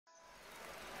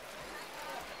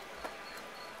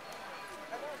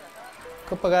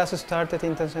KopaGas started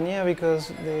in Tanzania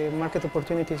because the market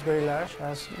opportunity is very large,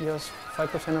 as just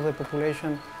 5% of the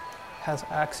population has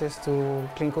access to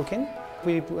clean cooking.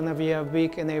 We want to be a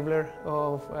big enabler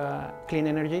of clean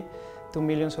energy to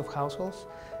millions of households.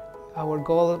 Our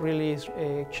goal really is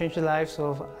change the lives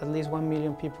of at least 1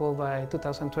 million people by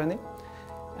 2020.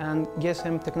 And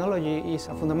GSM technology is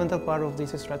a fundamental part of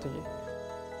this strategy.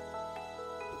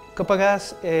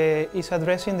 KopaGas is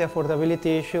addressing the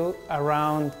affordability issue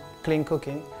around clean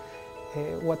cooking.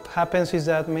 What happens is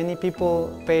that many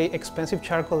people pay expensive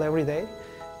charcoal every day,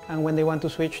 and when they want to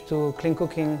switch to clean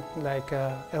cooking like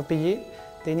LPG,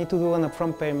 they need to do an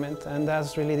upfront payment, and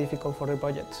that's really difficult for their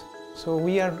budgets. So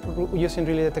we are using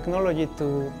really the technology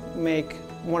to make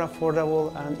more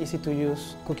affordable and easy to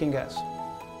use cooking gas.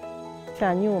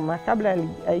 Cha nyuma kabla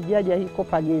haijaja hii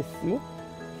KopaGas,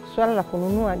 swala la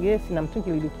kununua gesi na mtungi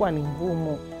lilikuwa ni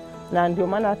ngumu, na ndio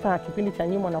maana hata kipindi cha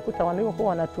nyuma nakuta waliokuwa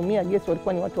wanatumia gesi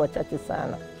walikuwa ni watu wachache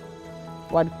sana,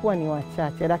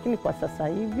 lakini kwa sasa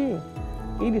hivi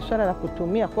hili swala la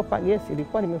kutumia KopaGas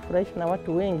lilikuwa limefurahisha na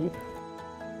watu wengi.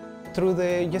 Through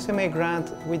the GSMA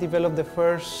grant, we developed the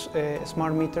first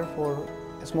smart meter for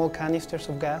small canisters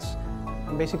of gas.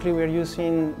 And basically, we are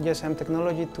using GSM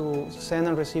technology to send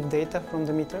and receive data from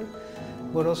the meter,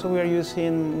 but also we are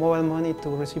using mobile money to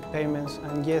receive payments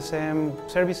and GSM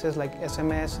services like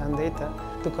SMS and data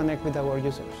to connect with our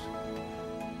users.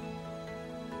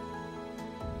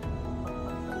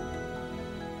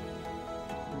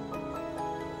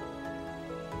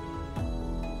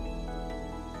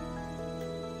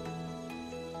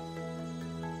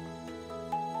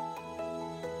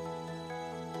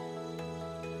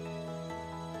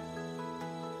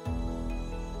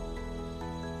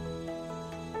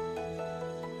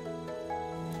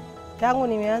 Tangu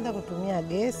nimeanza kutumia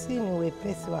gesi ni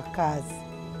uwepesi wa kazi,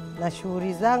 na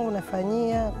shughuli zangu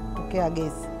nafanyia kutokea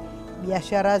gesi.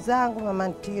 Biashara zangu, mama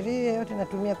ntilie, yote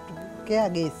natumia kutokea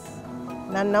gesi.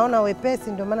 Na naona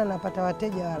uwepesi, ndio maana napata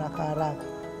wateja haraka haraka.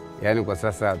 Yaani kwa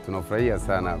sasa tunafurahia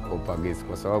sana KopaGas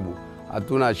kwa sababu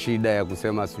hatuna shida ya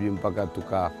kusema sijui mpaka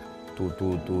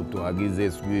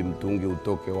tuagize sijui mtungi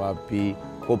utoke wapi.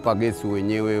 KopaGas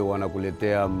wenyewe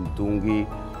wanakuletea mtungi,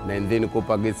 na then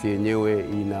KopaGas yenyewe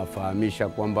inafahamisha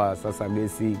kwamba sasa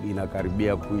gesi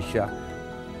inakaribia kuisha.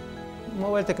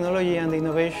 Mobile technology and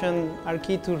innovation are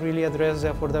key to really address the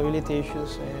affordability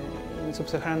issues in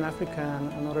sub-Saharan Africa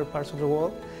and other parts of the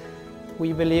world.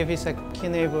 We believe it's a key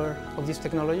enabler of this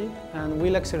technology and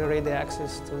will accelerate the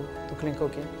access to clean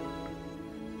cooking.